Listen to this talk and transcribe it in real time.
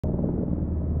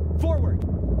Forward!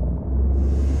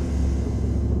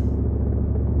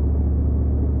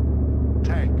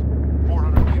 Tank,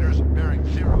 400 meters, bearing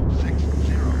 060.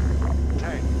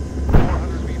 Tank,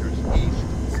 400 meters, east.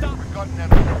 Stop! We've got an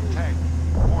enemy. Tank,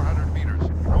 400 meters,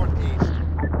 northeast.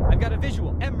 I've got a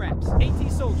visual. MRAPs.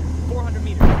 AT soldier. 400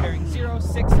 meters, bearing 060. 400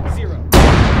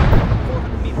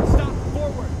 meters. Stop!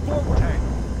 Forward! Forward! Tank,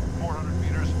 400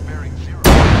 meters, bearing 0.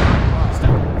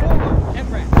 Stop! Forward!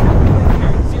 MRAP.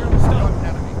 Bearing 0. We've got Stop! an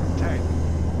enemy. Tank,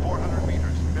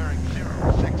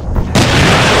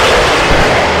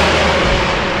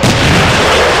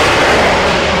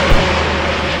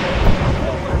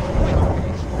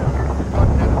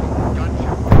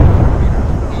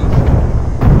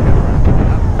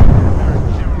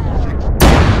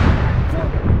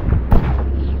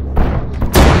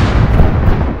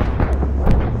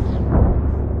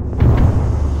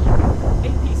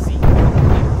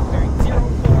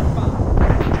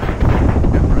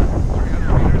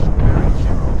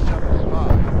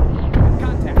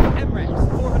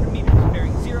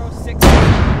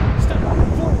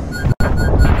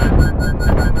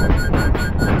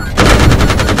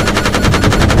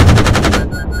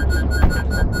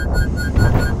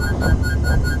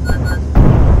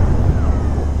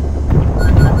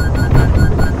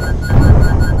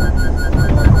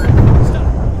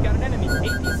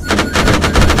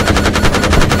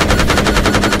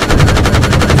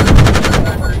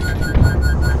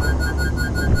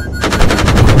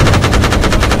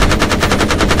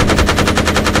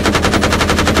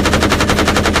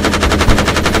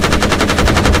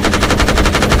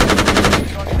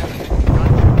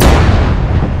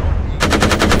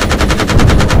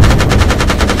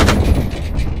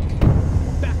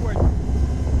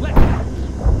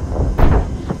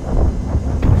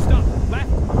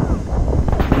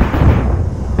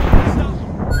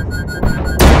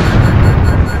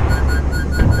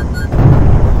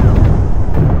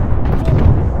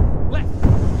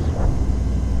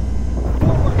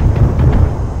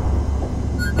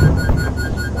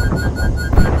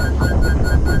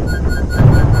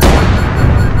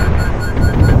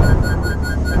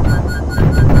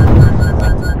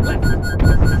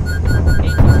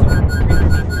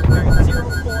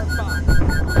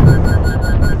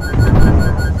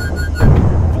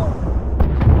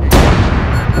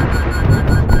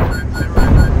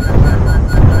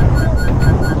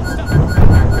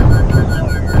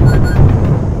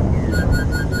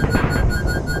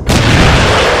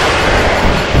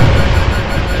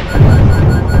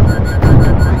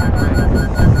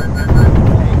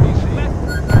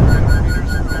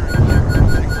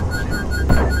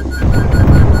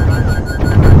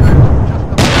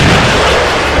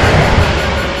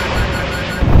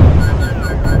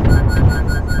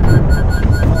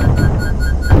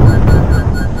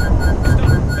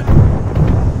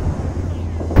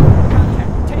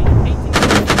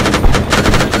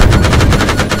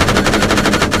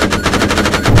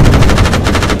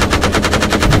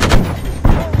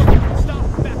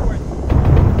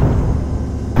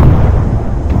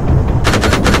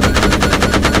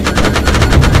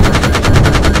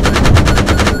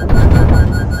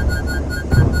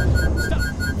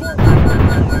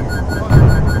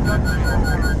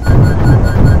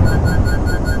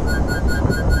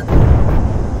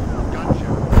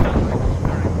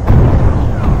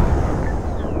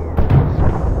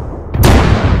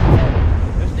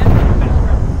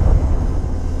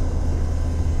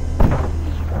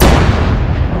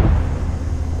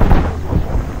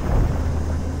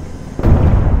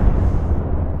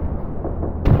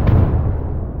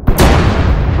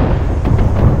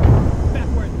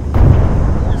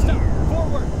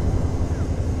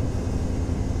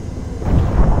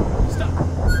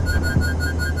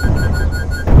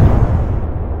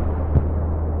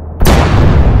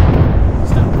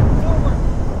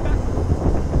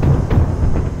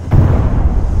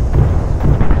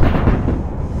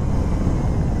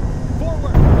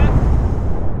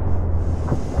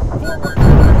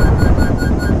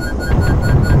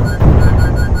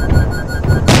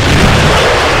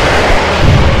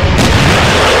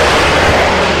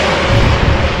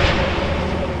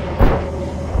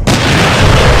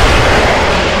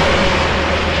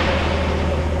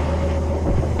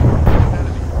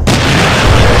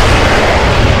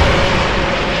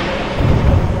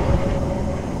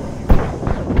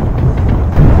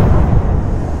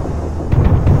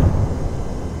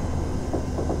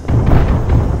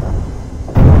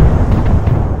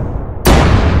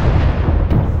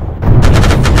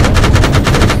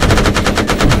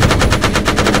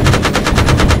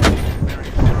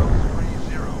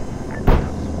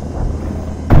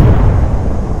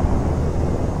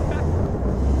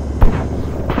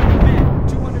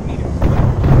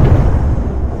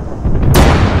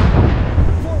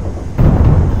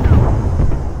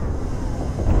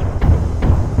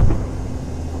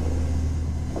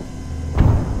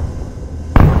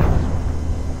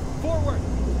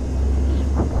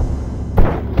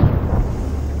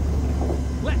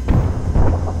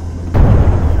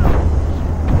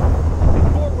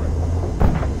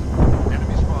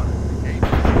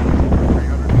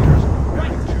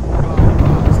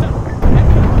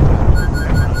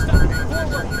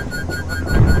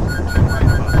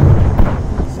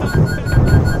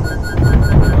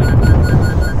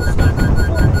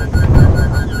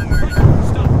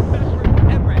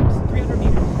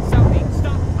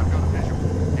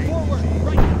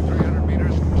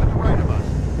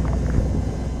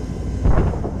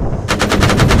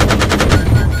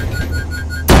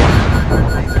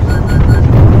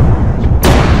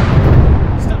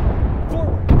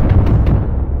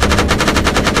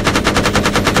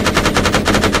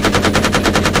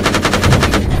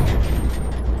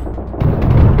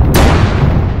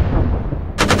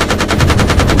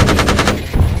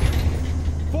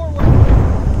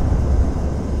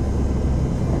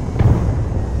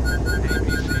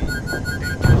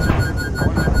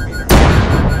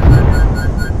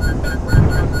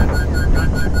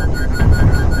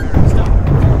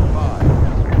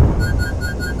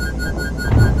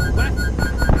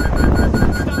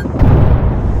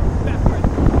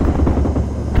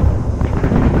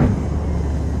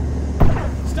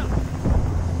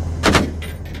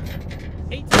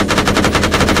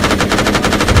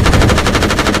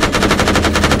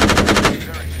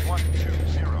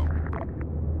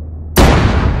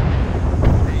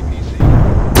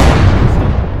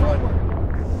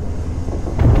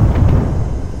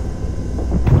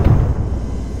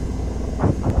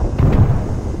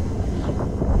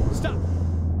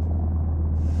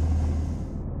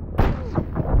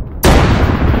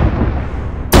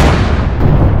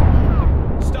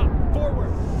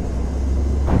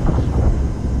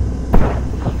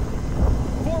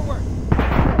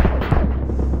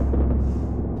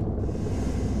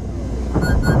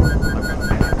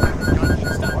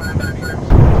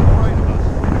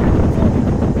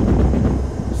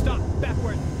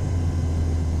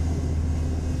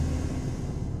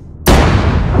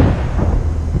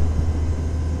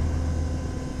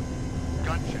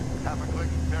 gunship. Half a click,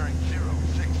 bearing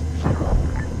 060.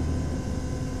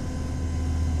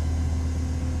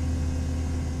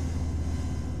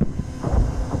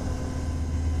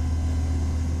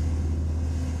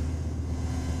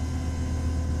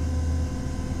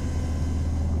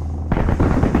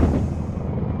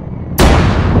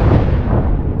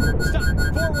 Stop.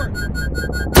 Forward.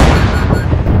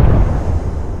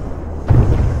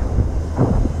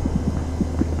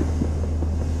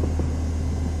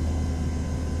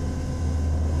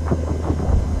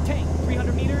 Tank,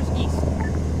 300 meters east.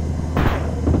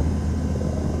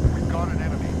 We've got an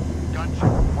enemy.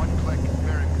 Gunship, one click,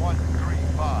 bearing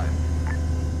 135.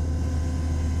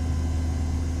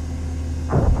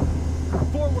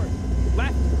 Forward.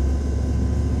 Left.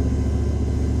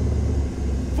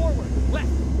 Forward.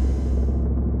 Left.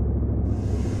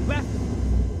 Left.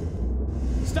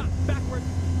 Stop. Backward.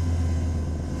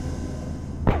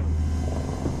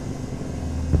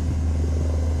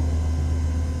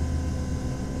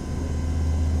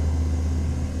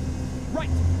 Right.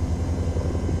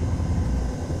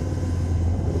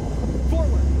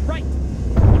 Forward. Right.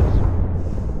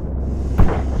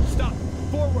 Stop.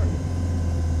 Forward.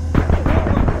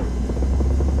 Forward.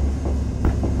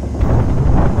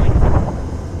 Right.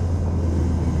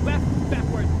 Left.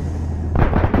 Backward.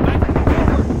 Left.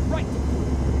 Forward. Right.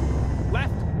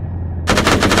 Left.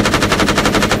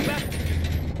 Left.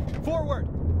 Forward.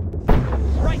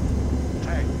 Right.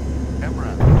 Tank,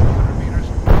 MRAP, 200 meters,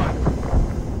 run.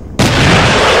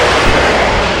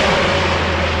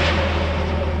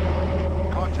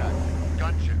 Contact,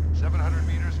 gunship, 700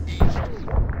 meters east.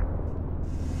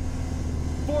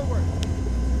 Forward.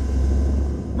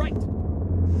 Right.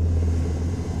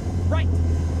 Right.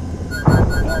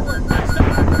 Forward.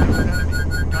 Stop. There's an enemy.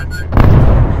 Gunship,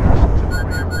 200 meters to the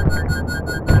rear.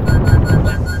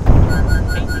 Left.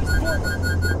 80 forward.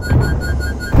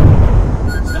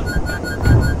 Stop.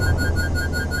 Backward.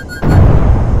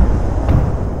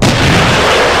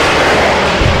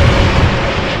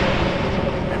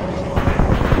 Enemy spotted.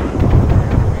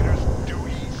 300 meters due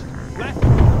east. Left.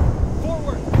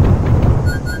 Forward.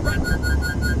 Right.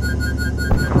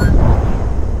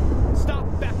 Stop.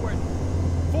 Backward.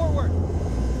 Forward.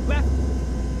 Left.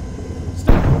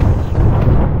 Stop.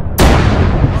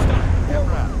 Stop.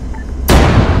 Forward. MRAP,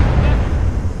 Left.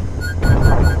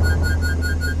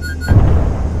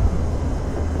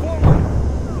 Forward.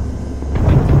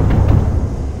 Right.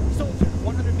 Soldier,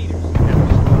 100 meters.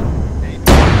 enemy spotted. AP,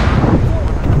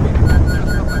 100 meters,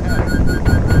 just up ahead.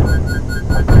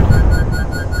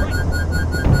 Right.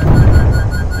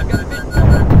 I've got a bit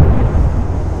forward.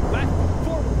 Left.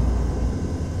 Forward.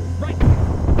 Right.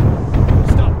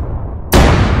 Stop.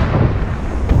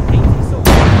 80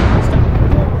 soldier. Stop.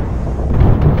 Forward.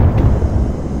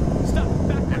 Stop.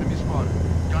 Backward. Enemy spotted.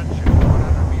 Gunship,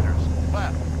 100 meters,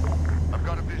 left. I've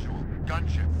got a visual.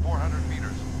 Gunship, 400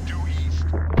 meters, due east.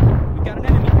 We've got an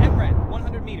enemy. MRAP,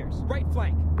 100 meters. Right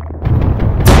flank.